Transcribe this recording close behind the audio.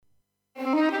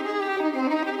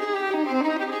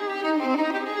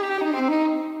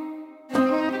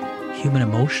human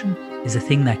emotion is a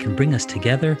thing that can bring us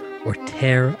together or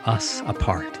tear us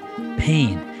apart.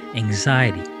 Pain,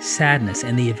 anxiety, sadness,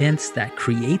 and the events that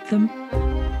create them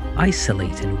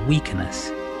isolate and weaken us.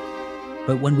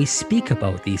 But when we speak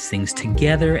about these things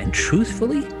together and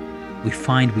truthfully, we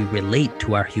find we relate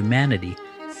to our humanity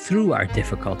through our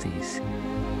difficulties,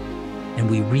 and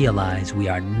we realize we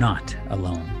are not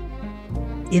alone.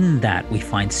 In that, we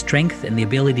find strength and the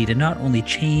ability to not only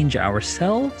change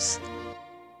ourselves,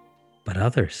 but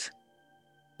others,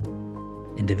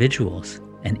 individuals,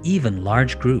 and even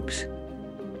large groups.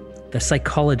 The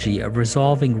psychology of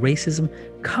resolving racism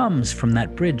comes from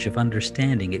that bridge of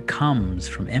understanding. It comes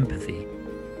from empathy.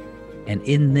 And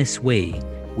in this way,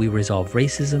 we resolve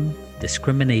racism,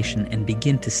 discrimination, and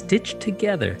begin to stitch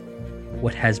together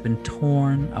what has been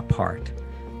torn apart,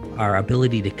 our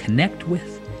ability to connect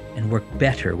with and work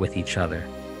better with each other.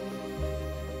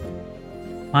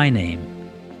 My name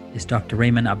is Dr.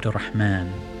 Rayman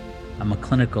Abdurrahman. I'm a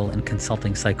clinical and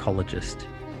consulting psychologist.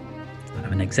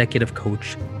 I'm an executive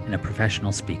coach and a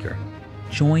professional speaker.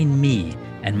 Join me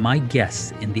and my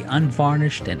guests in the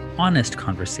unvarnished and honest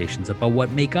conversations about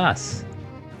what make us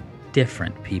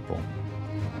different people.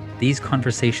 These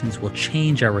conversations will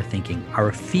change our thinking,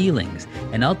 our feelings,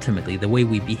 and ultimately the way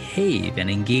we behave and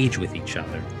engage with each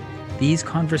other. These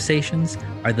conversations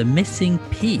are the missing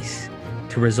piece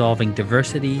to resolving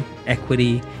diversity,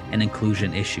 equity, and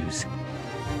inclusion issues.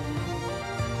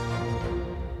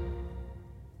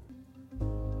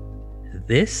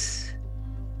 This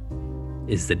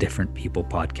is the Different People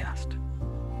Podcast.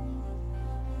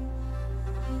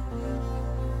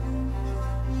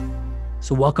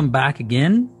 So welcome back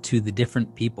again to the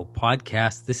Different People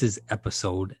Podcast. This is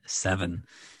episode 7.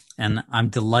 And I'm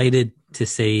delighted to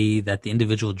say that the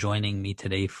individual joining me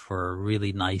today for a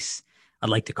really nice, I'd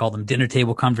like to call them dinner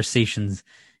table conversations,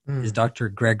 is Dr.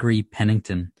 Gregory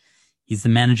Pennington. He's the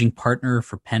managing partner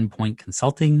for Penn Point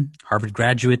Consulting, Harvard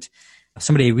graduate,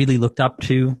 somebody I really looked up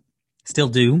to, still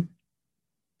do.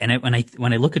 And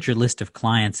when I look at your list of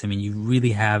clients, I mean, you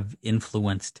really have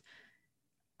influenced,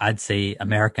 I'd say,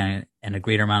 America and a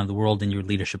greater amount of the world in your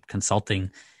leadership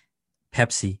consulting.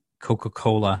 Pepsi,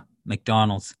 Coca-Cola,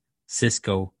 McDonald's,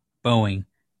 Cisco, Boeing,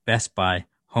 Best Buy,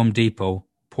 Home Depot,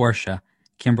 Porsche,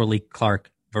 Kimberly-Clark,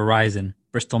 Verizon,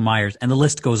 Bristol-Myers, and the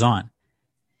list goes on.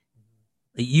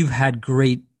 You've had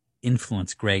great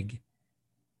influence, Greg.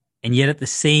 And yet at the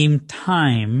same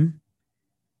time,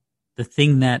 the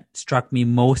thing that struck me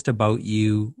most about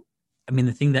you, I mean,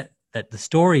 the thing that the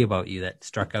story about you that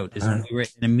struck out is when we were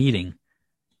in a meeting.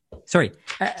 Sorry,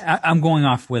 I'm going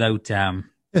off without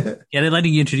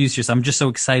letting you introduce yourself. I'm just so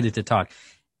excited to talk.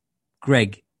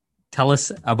 Greg, tell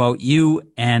us about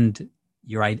you and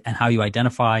how you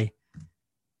identify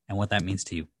and what that means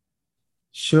to you.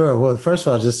 Sure. Well, first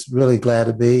of all, just really glad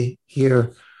to be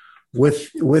here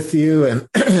with you. And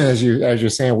as you're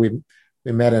saying,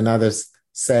 we met in other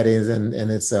settings, and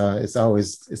it's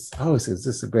always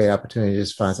just a great opportunity to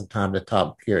just find some time to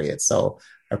talk, period. So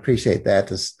I appreciate that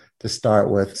to start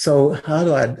with. So how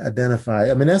do I identify?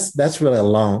 I mean, that's really a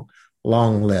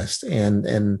long list. And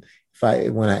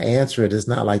when I answer it, it's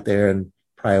not like they're in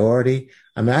priority.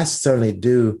 I mean, I certainly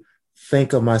do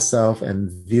think of myself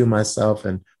and view myself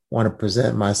and want to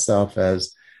present myself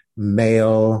as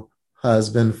male,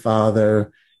 husband,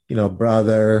 father,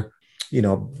 brother,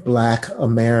 Black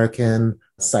American,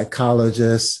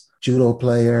 psychologist, judo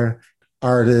player,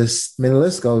 artist. I mean, the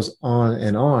list goes on.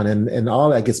 And all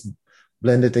that gets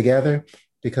blended together,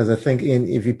 because I think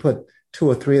if you put 2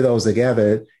 or 3 of those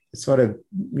together, it sort of,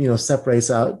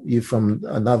 separates out you from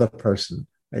another person,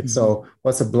 right? Mm-hmm. So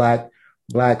what's a black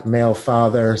male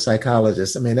father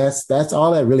psychologist? I mean, that's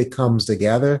all that really comes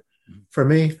together for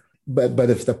me. But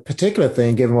if the particular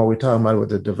thing, given what we're talking about with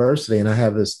the diversity, and I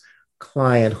have this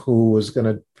client who was going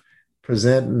to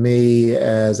present me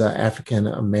as an African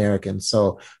American.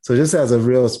 So just as a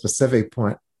real specific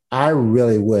point, I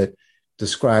really would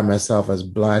describe myself as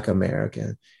Black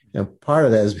American. And part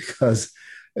of that is because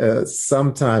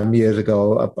sometime years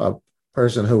ago, a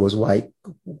person who was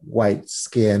white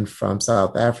skinned from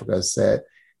South Africa said,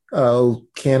 "Oh,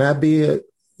 can I be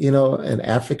an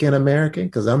African American?"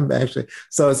 Because I'm actually,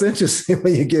 so it's interesting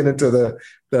when you get into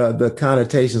the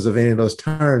connotations of any of those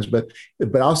terms, but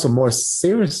also more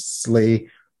seriously,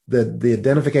 the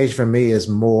identification for me is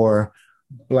more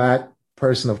Black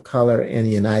person of color in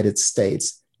the United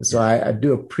States. And so I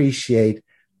do appreciate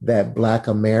that Black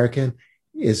American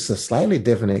is a slightly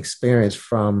different experience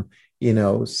from,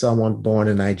 someone born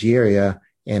in Nigeria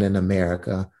and in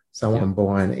America, someone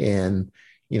born in,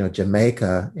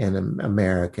 Jamaica and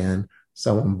American,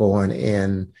 someone born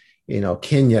in,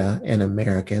 Kenya and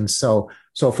American. So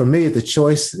So for me, the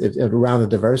choice around the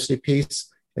diversity piece,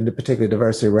 and the particular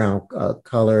diversity around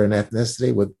color and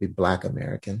ethnicity, would be Black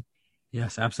American.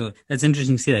 Yes, absolutely. That's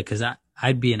interesting to see that because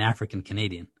I'd be an African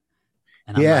Canadian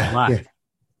and I'm not Yeah, Black. yeah,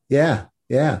 yeah,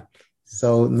 yeah.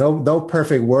 So no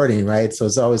perfect wording, right? So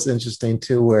it's always interesting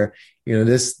too, where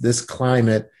this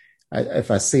climate.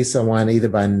 If I see someone either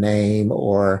by name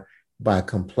or by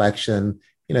complexion,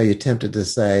 you're tempted to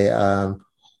say,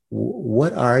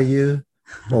 "What are you?"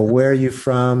 or "Where are you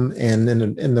from?" And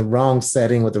in the wrong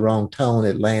setting with the wrong tone,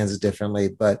 it lands differently.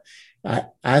 But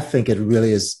I think it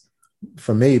really is,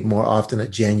 for me, more often a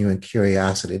genuine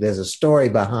curiosity. There's a story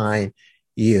behind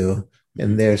you,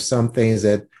 and Mhm. there's some things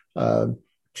that uh,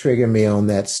 trigger me on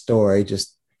that story.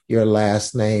 Just your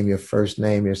last name, your first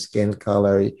name, your skin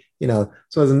color. So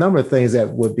there's a number of things that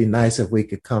would be nice if we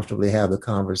could comfortably have the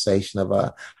conversation of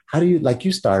how do you, like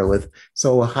you started with,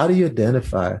 so how do you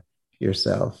identify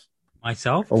yourself?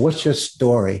 Myself? Or what's your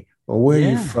story? Or where are you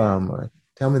Yeah. from? Or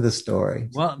tell me the story.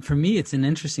 Well, for me, it's an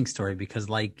interesting story because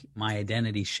like my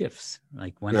identity shifts.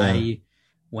 Like Yeah.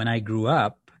 when I grew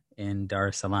up in Dar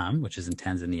es Salaam, which is in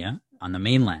Tanzania, on the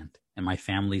mainland, and my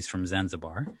family's from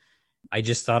Zanzibar, I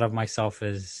just thought of myself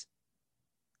as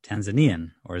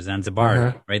Tanzanian or Zanzibari,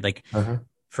 Uh-huh. right? Like Uh-huh.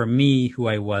 for me, who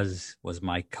I was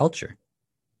my culture.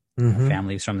 My Mm-hmm.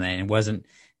 family's from there, and it wasn't.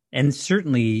 And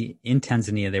certainly in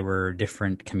Tanzania, there were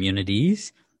different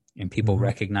communities, and people Mm-hmm.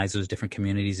 recognized those different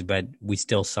communities, but we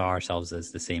still saw ourselves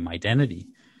as the same identity.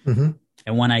 Mm-hmm.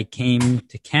 And when I came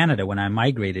to Canada, when I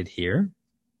migrated here,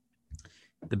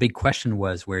 the big question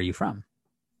was, "Where are you from?"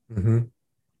 Mm-hmm.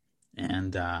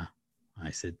 And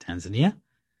I said, "Tanzania."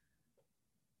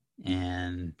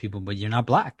 And people, but you're not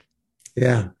Black.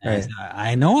 Yeah. And I Right. said,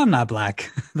 I know I'm not Black,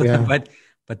 Yeah.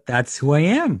 but that's who I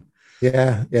am.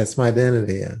 Yeah. Yeah. It's my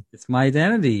identity. Yeah. It's my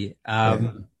identity.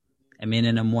 Yeah. I mean,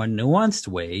 in a more nuanced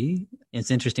way,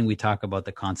 it's interesting we talk about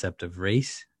the concept of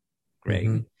race, Mm-hmm.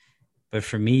 Greg. But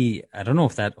for me, I don't know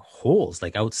if that holds.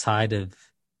 Like outside of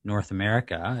North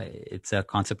America, it's a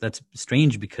concept that's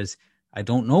strange because I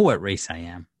don't know what race I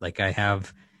am. Like I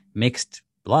have mixed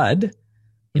blood.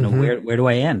 Mm-hmm. Where do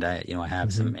I end? I have Mm-hmm.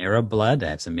 some Arab blood, I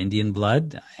have some Indian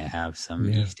blood, I have some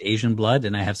Yeah. East Asian blood,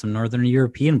 and I have some Northern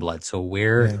European blood. So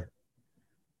Yeah.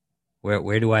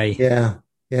 where do I? Yeah,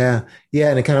 yeah, yeah,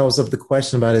 and it kind of opens up the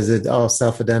question about, is it all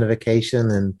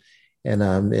self-identification,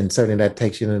 and certainly that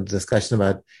takes you into a discussion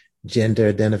about gender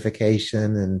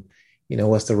identification, and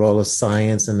what's the role of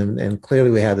science, and clearly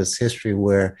we have this history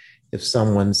where if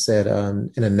someone said,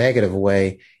 in a negative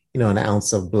way, an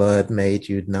ounce of blood made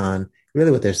you non,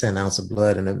 really what they're saying, an ounce of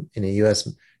blood in the U.S.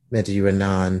 meant that you were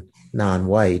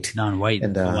non-white, Non-white,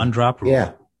 and the one drop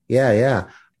yeah, rule. yeah, yeah.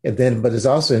 And then, but it's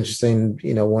also interesting,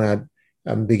 when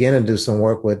I'm beginning to do some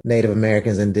work with Native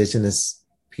Americans, indigenous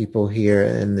people here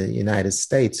in the United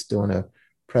States, doing a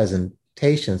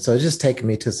presentation. So it's just taken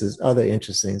me to this other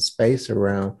interesting space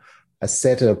around. I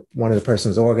said to one of the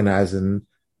persons organizing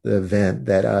the event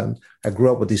that I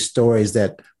grew up with these stories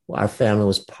that our family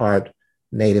was part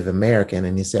Native American,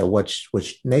 and he said, "Which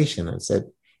nation?" I said,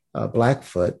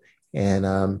 "Blackfoot." And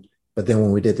but then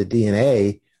when we did the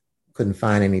DNA, couldn't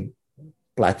find any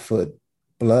Blackfoot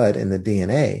blood in the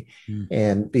DNA. Hmm.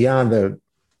 And beyond the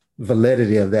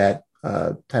validity of that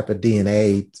type of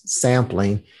DNA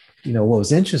sampling, what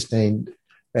was interesting,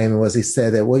 Raymond, was he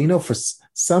said that, well, for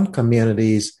some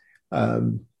communities,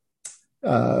 um,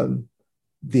 um,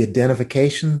 the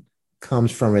identification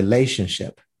comes from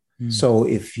relationship. Hmm. So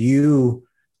if you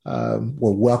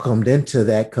were welcomed into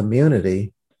that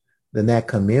community, then that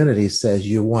community says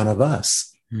you're one of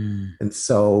us. Hmm. And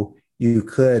so you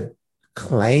could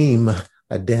claim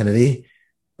identity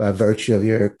by virtue of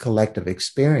your collective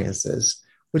experiences,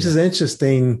 which Yeah. is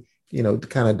interesting,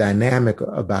 kind of dynamic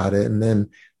about it. And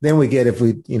then we get, if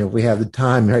we have the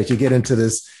time, right, you get into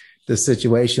this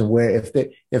situation where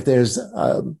if there's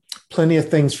plenty of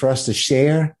things for us to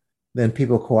share, then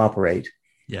people cooperate.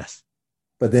 Yes.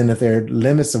 But then if there are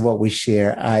limits of what we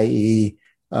share, i.e.,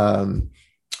 um,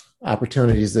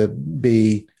 opportunities to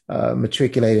be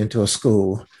matriculated into a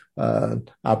school,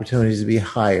 opportunities to be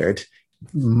hired,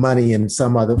 money in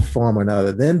some other form or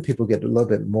another, then people get a little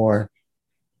bit more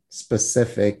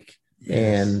specific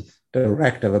and Yes.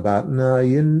 directive about, no,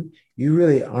 you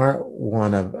really aren't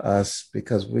one of us,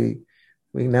 because we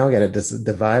now got to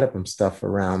divide up some stuff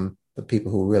around the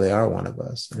people who really are one of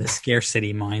us. The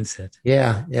scarcity mindset.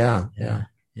 Yeah, yeah, Yeah. yeah.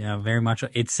 Yeah. Very much.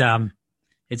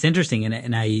 It's interesting,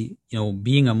 and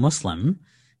being a Muslim,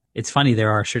 it's funny.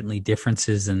 There are certainly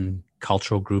differences in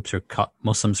cultural groups or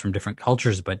Muslims from different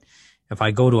cultures, but if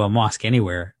I go to a mosque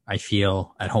anywhere, I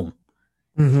feel at home.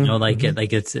 Mm-hmm, Like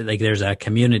mm-hmm. it's like there's a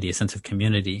community, a sense of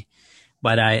community.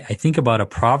 But I think about a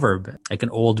proverb, like an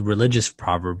old religious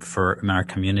proverb in our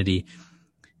community.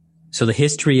 So the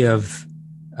history of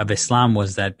Islam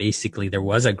was that basically there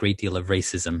was a great deal of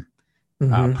racism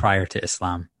Mm-hmm. prior to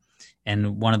Islam.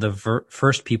 And one of the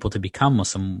first people to become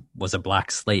Muslim was a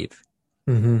black slave.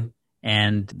 Mm-hmm.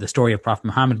 And the story of Prophet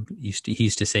Muhammad he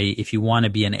used to say, if you want to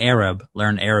be an Arab,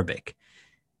 learn Arabic.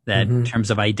 That in Mm-hmm.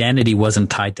 terms of identity wasn't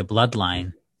tied to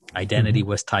bloodline. Identity Mm-hmm.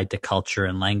 was tied to culture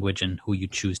and language and who you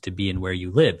choose to be and where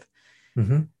you live.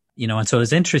 Mm-hmm. And so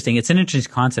it's interesting. It's an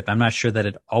interesting concept. I'm not sure that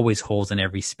it always holds in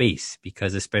every space,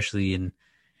 because especially in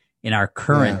our Yeah.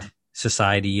 current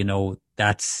society,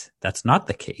 that's not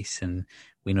the case. And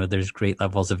we know there's great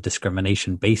levels of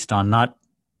discrimination based on not,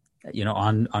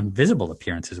 on visible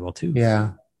appearance as well too.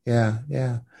 Yeah. Yeah.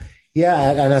 Yeah.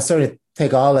 Yeah. And I sort of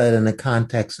take all that in the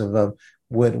context of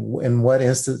what in what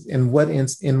instances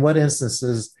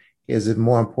is it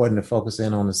more important to focus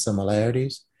in on the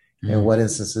similarities, and Mm. what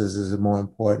instances is it more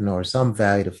important or some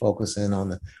value to focus in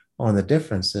on the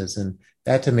differences. And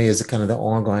that to me is kind of the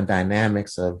ongoing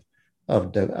dynamics of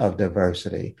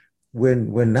diversity.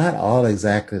 We're not all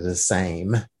exactly the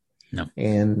same, No.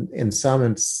 and in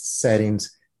some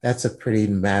settings that's a pretty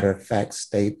matter of fact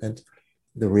statement.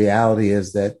 The reality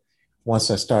is that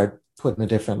once I start putting a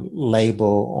different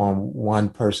label on one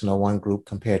person or one group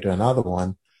compared to another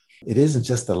one, it isn't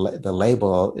just the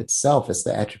label itself, it's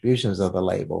the attributions of the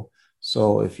label.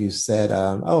 So if you said,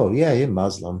 oh, yeah, you're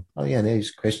Muslim. Oh, yeah, and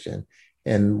he's Christian.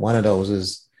 And one of those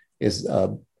is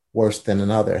worse than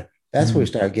another. That's where we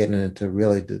Mm. start getting into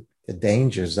really the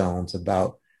danger zones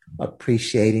about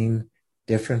appreciating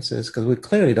differences, because we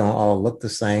clearly don't all look the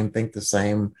same, think the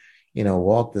same,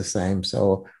 walk the same.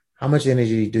 So how much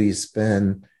energy do you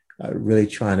spend really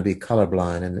trying to be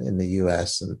colorblind in the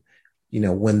U.S.? And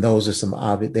when those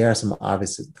are there are some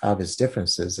obvious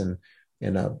differences, and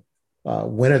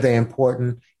when are they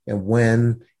important, and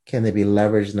when can they be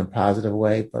leveraged in a positive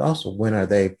way, but also when are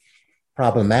they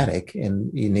problematic,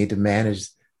 and you need to manage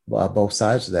both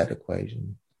sides of that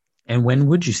equation. And when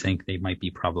would you think they might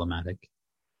be problematic?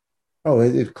 Oh,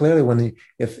 it clearly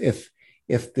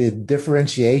if the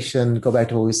differentiation, go back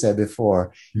to what we said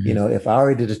before, Mhm. if I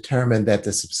already determined that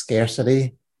there's some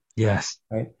scarcity, Yes.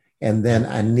 right, and then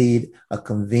Yeah. I need a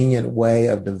convenient way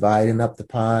of dividing up the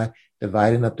pie,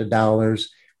 dividing up the dollars,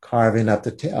 carving up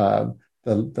the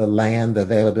land, the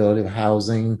availability of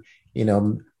housing,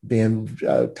 being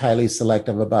tightly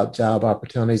selective about job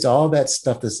opportunities, all that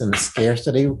stuff that's in the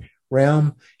scarcity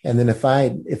realm. And then if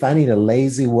I need a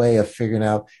lazy way of figuring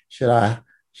out, should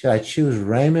I choose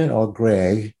Raymond or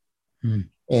Greg? Mm.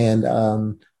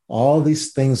 And all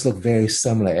these things look very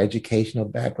similar: educational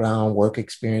background, work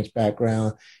experience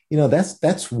background.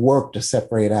 That's work to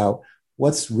separate out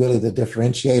what's really the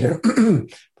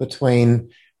differentiator between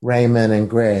Raymond and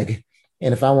Greg.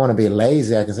 And if I want to be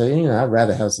lazy, I can say, I'd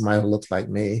rather have somebody who looks like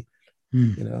me,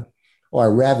 Mm. you know, or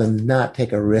I'd rather not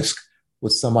take a risk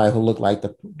with somebody who looked like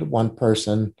the one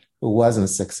person who wasn't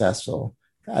successful.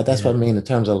 That's Yeah. what I mean in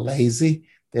terms of lazy.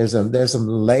 There's some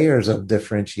layers of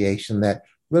differentiation that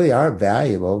really are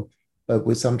valuable, but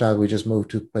sometimes we just move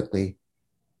too quickly,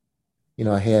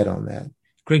 ahead on that.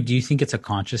 Greg, do you think it's a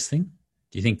conscious thing?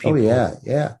 Do you think Oh people? yeah,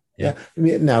 yeah, Yeah. yeah. I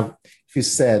mean, now, if you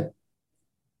said,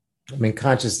 I mean,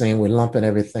 conscious thing, we're lumping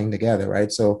everything together,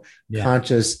 right? So Yeah.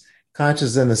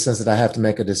 conscious in the sense that I have to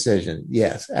make a decision.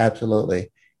 Yes,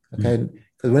 absolutely. Mm. Okay.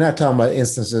 Because we're not talking about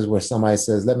instances where somebody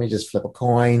says, let me just flip a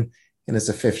coin and it's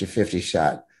a 50-50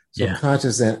 shot. So Yeah.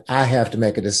 conscious and I have to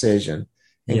make a decision.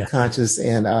 And Yeah. conscious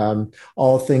and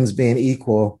all things being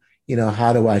equal,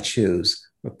 how do I choose?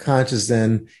 We're conscious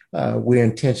and we're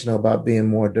intentional about being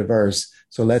more diverse.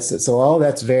 So all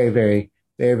that's very, very,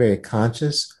 very, very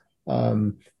conscious.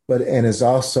 And it's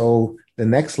also the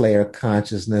next layer of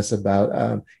consciousness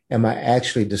about am I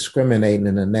actually discriminating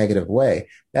in a negative way?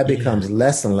 That Yeah. becomes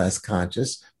less and less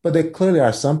conscious. But there clearly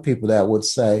are some people that would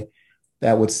say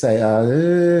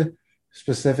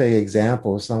specific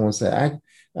examples. Someone said,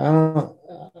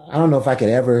 I don't know if I could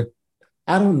ever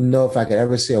I don't know if I could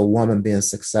ever see a woman being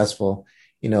successful,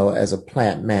 as a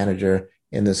plant manager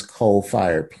in this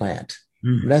coal-fired plant.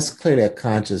 Mm. And that's clearly a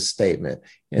conscious statement.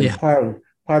 And Yeah.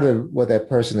 part of what that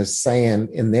person is saying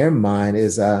in their mind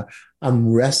is,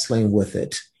 I'm wrestling with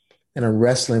it. And I'm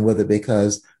wrestling with it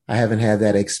because I haven't had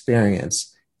that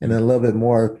experience. And Mm. a little bit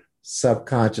more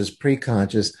subconscious,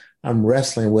 preconscious, I'm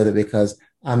wrestling with it because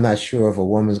I'm not sure if a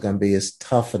woman's going to be as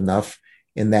tough enough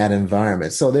in that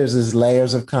environment. So there's these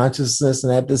layers of consciousness in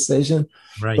that decision.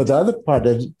 But Right. the other part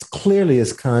that clearly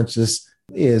is conscious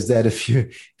is that if you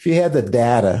had the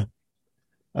data,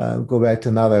 go back to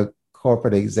another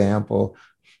corporate example,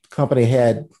 company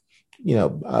had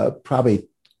probably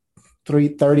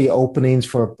 30 openings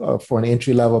for an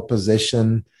entry level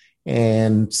position,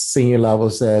 and senior level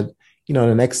said, in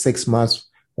the next 6 months,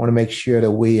 want to make sure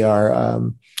that we are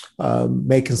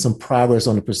making some progress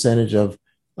on the percentage of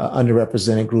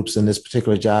underrepresented groups in this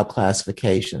particular job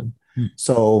classification.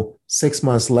 So 6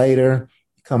 months later,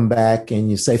 you come back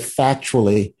and you say,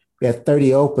 factually, we had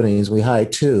 30 openings, we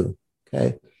hired 2.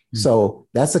 Okay. So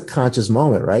that's a conscious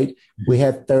moment, right? We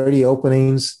had 30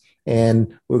 openings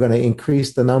and we're going to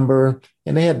increase the number,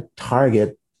 and they had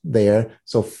target there.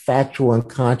 So factual and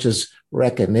conscious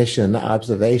recognition,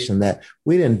 observation that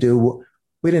we didn't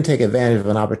take advantage of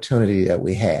an opportunity that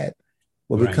we had.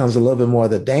 What becomes a little bit more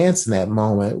of the dance in that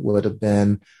moment would have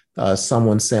been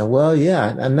someone saying, well,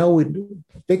 yeah, I know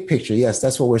big picture. Yes,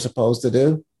 that's what we're supposed to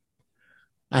do.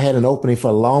 I had an opening for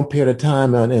a long period of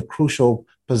time in a crucial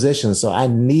position. So I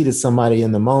needed somebody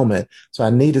in the moment. So I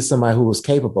needed somebody who was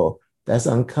capable. That's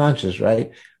unconscious,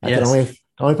 right? The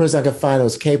only person I could find that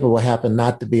was capable happened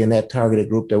not to be in that targeted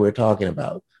group that we're talking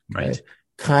about. Right?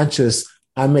 Conscious,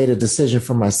 I made a decision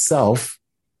for myself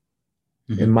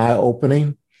in my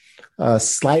opening.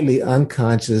 Slightly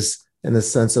unconscious in the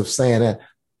sense of saying that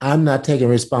I'm not taking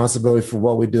responsibility for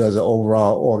what we do as an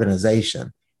overall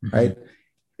organization, right?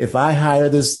 If I hire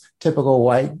this typical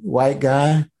white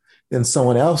guy, then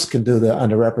someone else can do the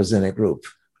underrepresented group,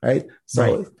 right?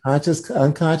 So conscious,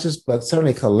 unconscious, but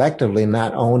certainly collectively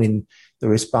not owning the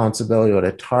responsibility or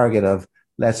the target of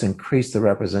let's increase the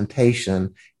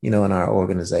representation, in our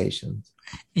organizations.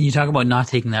 And you talk about not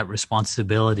taking that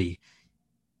responsibility.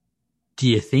 Do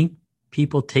you think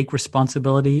people take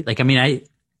responsibility?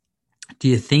 Do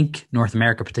you think North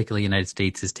America, particularly the United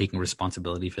States, is taking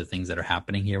responsibility for the things that are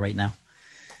happening here right now?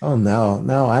 Oh, no.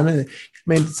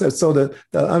 So the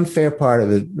unfair part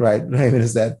of it, right, Raymond,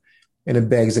 is that, and it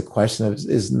begs the question of,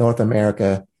 is North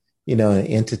America, an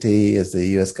entity? Is the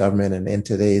U.S. government an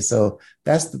entity? So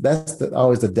that's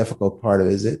always the difficult part of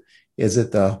it. Is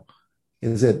it a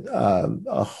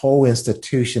whole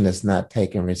institution that's not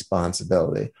taking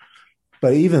responsibility?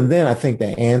 But even then, I think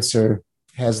the answer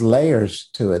has layers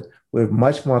to it. We're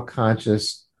much more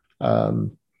conscious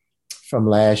from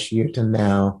last year to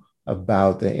now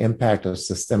about the impact of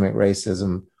systemic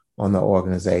racism on the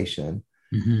organization.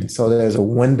 And so there's a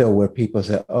window where people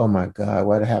say, oh my God,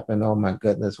 what happened? Oh my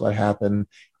goodness, what happened?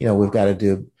 We've got to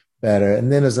do better. And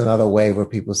then there's another wave where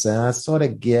people say, I sort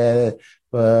of get it,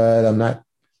 but I'm not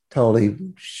totally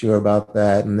sure about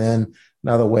that. And then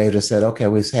another wave that said, okay,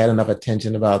 we've had enough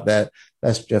attention about that.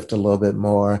 Let's drift a little bit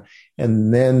more.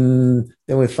 And then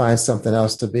we find something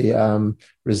else to be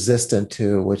resistant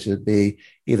to, which would be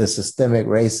either systemic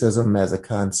racism as a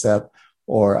concept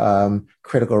or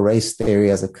critical race theory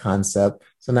as a concept.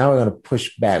 So now we're going to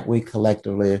push back. We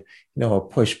collectively,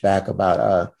 push back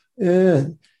about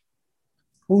who's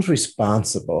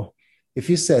responsible. If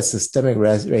you said systemic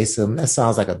racism, that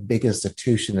sounds like a big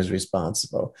institution is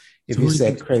responsible. If you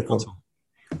said critical,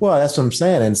 well, that's what I'm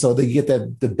saying. And so you get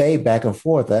that debate back and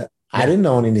forth. I didn't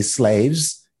own any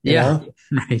slaves. You know?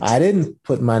 Right. I didn't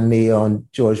put my knee on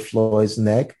George Floyd's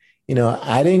neck.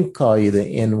 I didn't call you the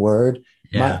N-word.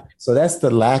 Yeah. So that's the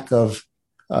lack of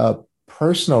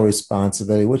personal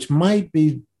responsibility, which might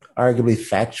be arguably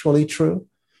factually true.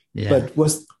 Yeah. But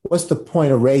what's the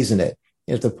point of raising it?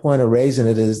 If the point of raising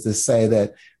it is to say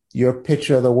that your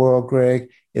picture of the world, Greg,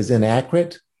 is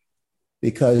inaccurate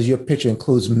because your picture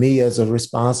includes me as a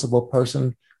responsible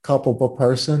person, culpable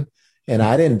person, and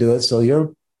I didn't do it, so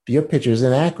your picture is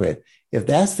inaccurate. If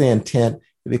that's the intent,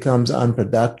 it becomes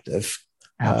unproductive.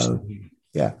 Absolutely.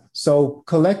 Yeah. So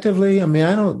collectively, I'm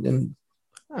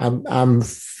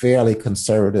fairly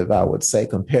conservative, I would say,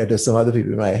 compared to some other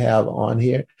people you might have on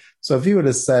here. So if you were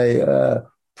to say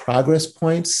progress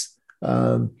points,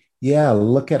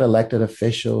 look at elected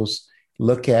officials,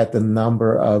 look at the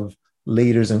number of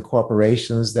leaders and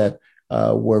corporations that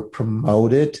were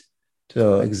promoted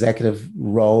to executive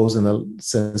roles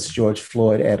since George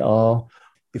Floyd et al.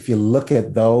 If you look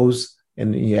at those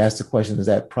and you ask the question, is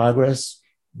that progress?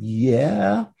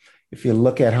 Yeah. If you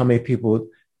look at how many people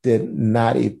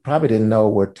probably didn't know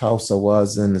where Tulsa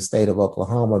was in the state of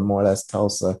Oklahoma, more or less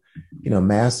Tulsa,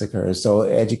 massacre. So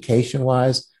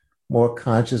education-wise, more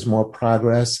conscious, more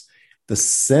progress. The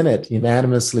Senate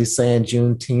unanimously saying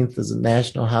Juneteenth is a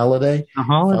national holiday,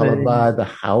 followed by the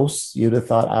House. You'd have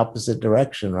thought opposite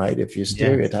direction, right? If you're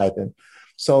stereotyping. Yes.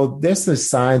 So there's the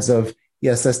signs of,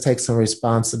 yes, let's take some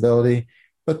responsibility.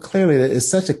 But clearly it's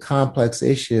such a complex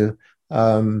issue.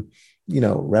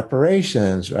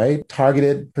 Reparations, right?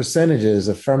 Targeted percentages,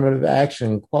 affirmative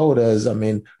action, quotas,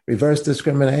 reverse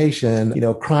discrimination,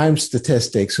 crime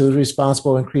statistics, who's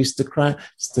responsible to increase the crime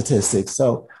statistics.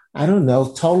 So I don't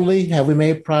know. Totally. Have we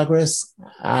made progress?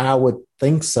 I would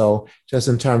think so, just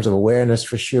in terms of awareness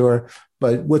for sure.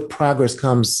 But with progress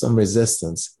comes some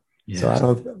resistance. So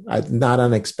Yes. not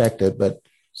unexpected, but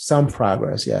some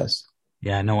progress, yes.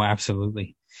 Yeah, no,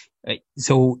 absolutely.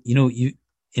 So, you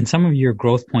in some of your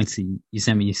growth points that you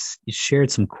sent me, you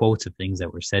shared some quotes of things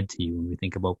that were said to you when we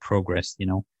think about progress,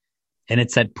 and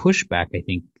it's that pushback, I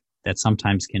think, that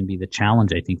sometimes can be the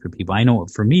challenge, I think, for people. I know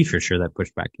for me, for sure, that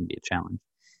pushback can be a challenge.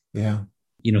 Yeah.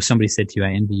 Somebody said to you,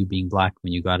 I envy you being black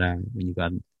when you got,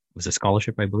 was a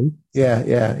scholarship, I believe. Yeah.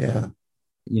 Yeah.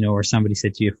 Yeah. Or somebody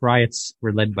said to you, if riots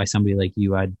were led by somebody like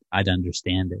you, I'd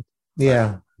understand it. Or,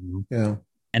 Yeah. you know, Yeah.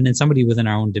 and then somebody within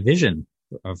our own division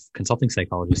of consulting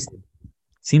psychologists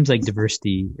seems like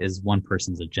diversity is one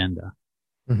person's agenda.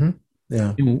 Hmm.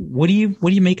 Yeah. What do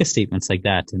you make of statements like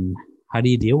that, and how do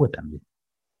you deal with them?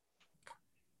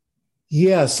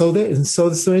 Yeah, so there's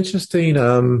some interesting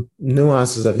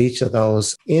nuances of each of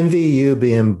those. NVU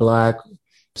being black,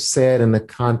 said in the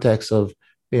context of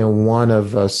being one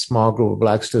of a small group of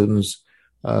black students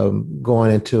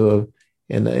going into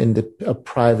a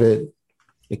private,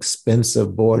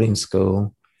 expensive boarding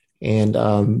school, and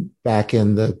back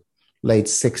in the late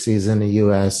 '60s in the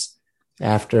U.S.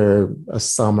 after a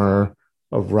summer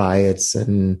of riots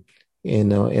and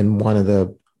in one of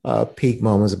the peak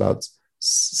moments about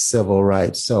civil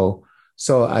rights. So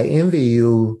I envy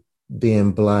you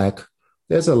being black.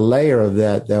 There's a layer of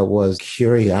that was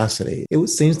curiosity.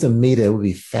 Seems to me that it would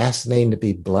be fascinating to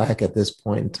be black at this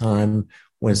point in time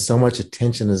when so much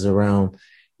attention is around,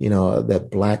 that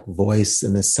black voice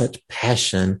and there's such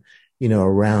passion,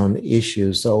 around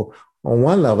issues. So on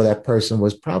one level, that person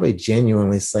was probably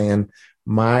genuinely saying,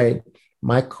 my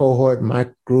cohort, my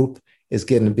group is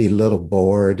getting to be a little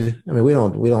bored. I mean, we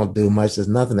don't do much. There's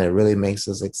nothing that really makes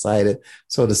us excited.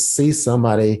 So to see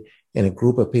somebody in a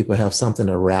group of people have something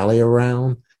to rally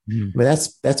around, Mm. I mean,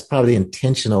 that's probably the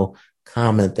intentional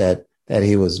comment that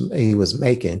he was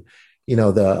making.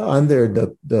 The under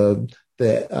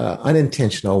the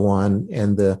unintentional one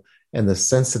and the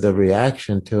sensitive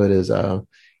reaction to it is,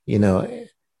 you know,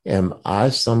 am I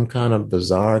some kind of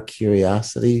bizarre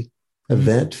curiosity Mm.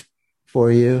 event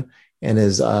for you? And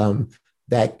is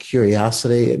that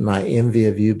curiosity and my envy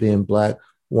of you being black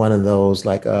one of those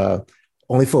like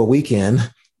only for a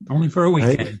weekend, Only for a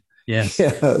right? weekend. Yes.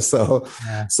 Yeah. So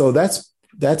Yeah. so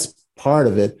that's part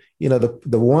of it.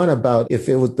 The one about if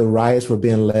it was the riots were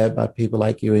being led by people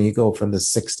like you, and you go from the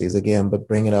 '60s again, but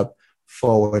bring it up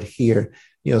forward here.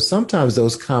 Sometimes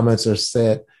those comments are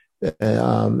said,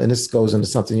 and this goes into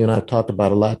something you and I've talked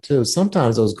about a lot too.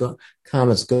 Sometimes those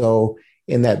comments go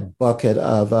in that bucket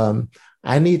of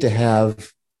I need to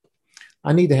have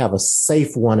I need to have a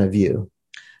safe one of you.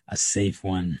 A safe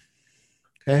one.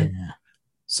 Okay. Yeah.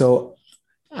 So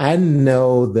I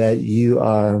know that you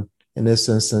are, in this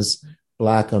instance,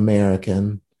 Black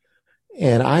American.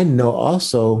 And I know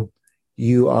also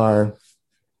you are,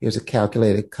 here's a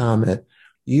calculated comment,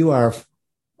 you are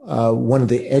one of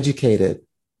the educated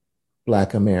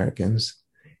Black Americans,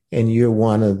 and you're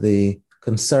one of the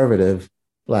conservative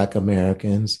Black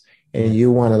Americans. Yeah. And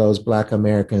you're one of those Black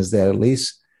Americans that, at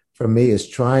least for me, is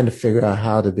trying to figure out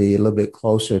how to be a little bit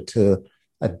closer to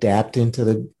adapting to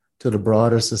the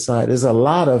broader society. There's a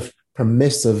lot of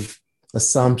permissive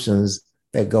assumptions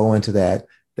that go into that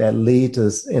lead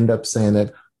to end up saying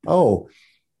that, oh,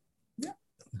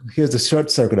 here's the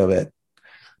short circuit of it.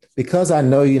 Because I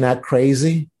know you're not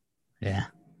crazy, Yeah.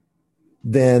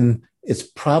 then it's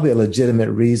probably a legitimate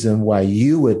reason why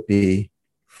you would be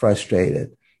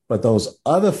frustrated. But those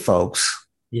other folks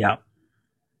Yeah.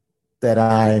 that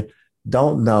I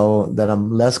don't know, that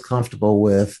I'm less comfortable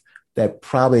with, that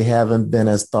probably haven't been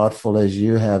as thoughtful as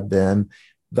you have been,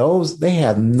 they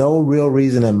have no real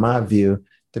reason, in my view,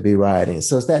 to be rioting.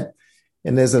 So it's that,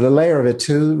 and there's a layer of it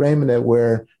too, Raymond, that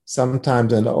where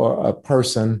sometimes a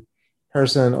person,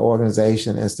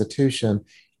 organization, institution,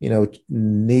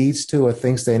 needs to or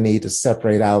thinks they need to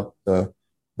separate out the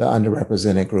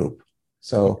underrepresented group.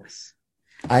 So Yes.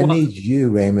 I Well, need you,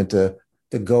 Raymond, to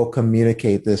go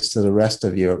communicate this to the rest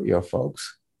of your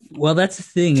folks. well, that's the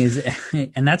thing is,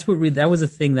 and that was the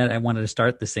thing that I wanted to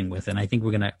start this thing with, and I think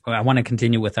I want to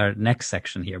continue with our next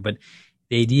section here, but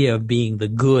the idea of being the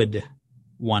good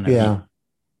one of you, Yeah,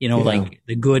 yeah, like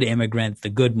the good immigrant, the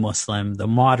good Muslim, the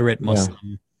moderate yeah,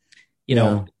 Muslim, you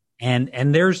know, yeah,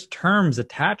 and there's terms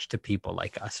attached to people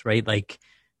like us, right? Like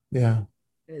yeah,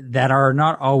 that are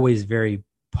not always very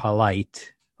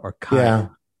polite or kind. yeah,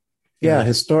 yeah. Like,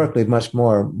 Historically, much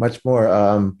more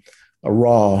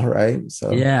raw, right?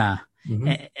 So, yeah.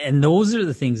 mhm. And those are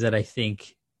the things that I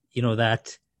think,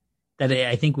 that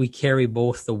I think we carry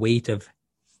both the weight of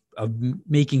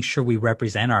making sure we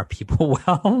represent our people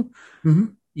well,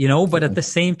 but at the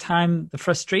same time, the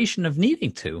frustration of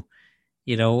needing to,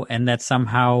 and that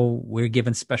somehow we're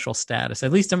given special status,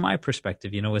 at least in my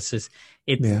perspective, it's just,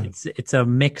 it's a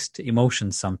mixed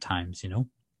emotion sometimes,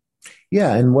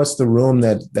 Yeah. And what's the room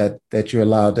that you're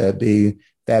allowed to be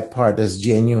that part that's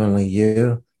genuinely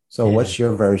you? So what's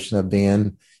your version of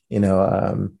being,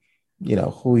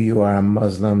 who you are,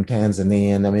 Muslim,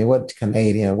 Tanzanian, I mean, what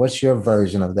Canadian, what's your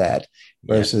version of that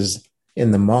versus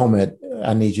in the moment,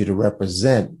 I need you to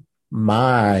represent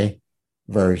my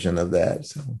version of that.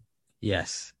 So.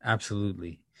 Yes,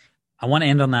 absolutely. I want to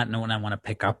end on that note, and I want to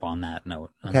pick up on that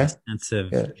note, on the sense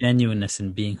of genuineness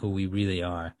and being who we really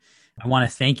are. I want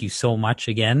to thank you so much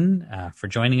again for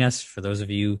joining us. For those of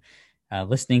you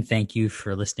listening, thank you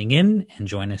for listening in, and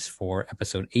join us for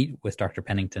episode 8 with Dr.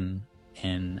 Pennington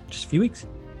in just a few weeks.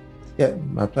 Yeah,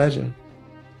 my pleasure.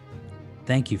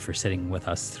 Thank you for sitting with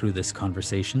us through this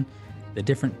conversation. The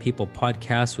Different People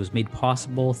podcast was made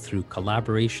possible through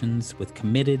collaborations with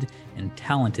committed and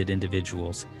talented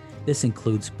individuals. This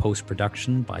includes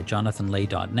post-production by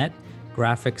JonathanLay.net,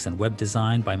 graphics and web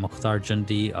design by Mukhtar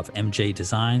Jundi of MJ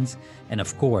Designs, and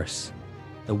of course,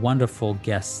 the wonderful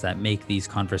guests that make these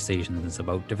conversations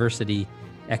about diversity,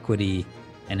 equity,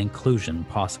 and inclusion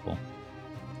possible.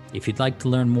 If you'd like to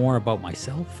learn more about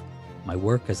myself, my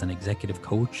work as an executive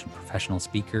coach and professional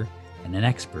speaker, and an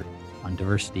expert on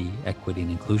diversity, equity,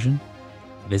 and inclusion,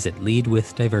 visit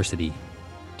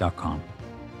leadwithdiversity.com.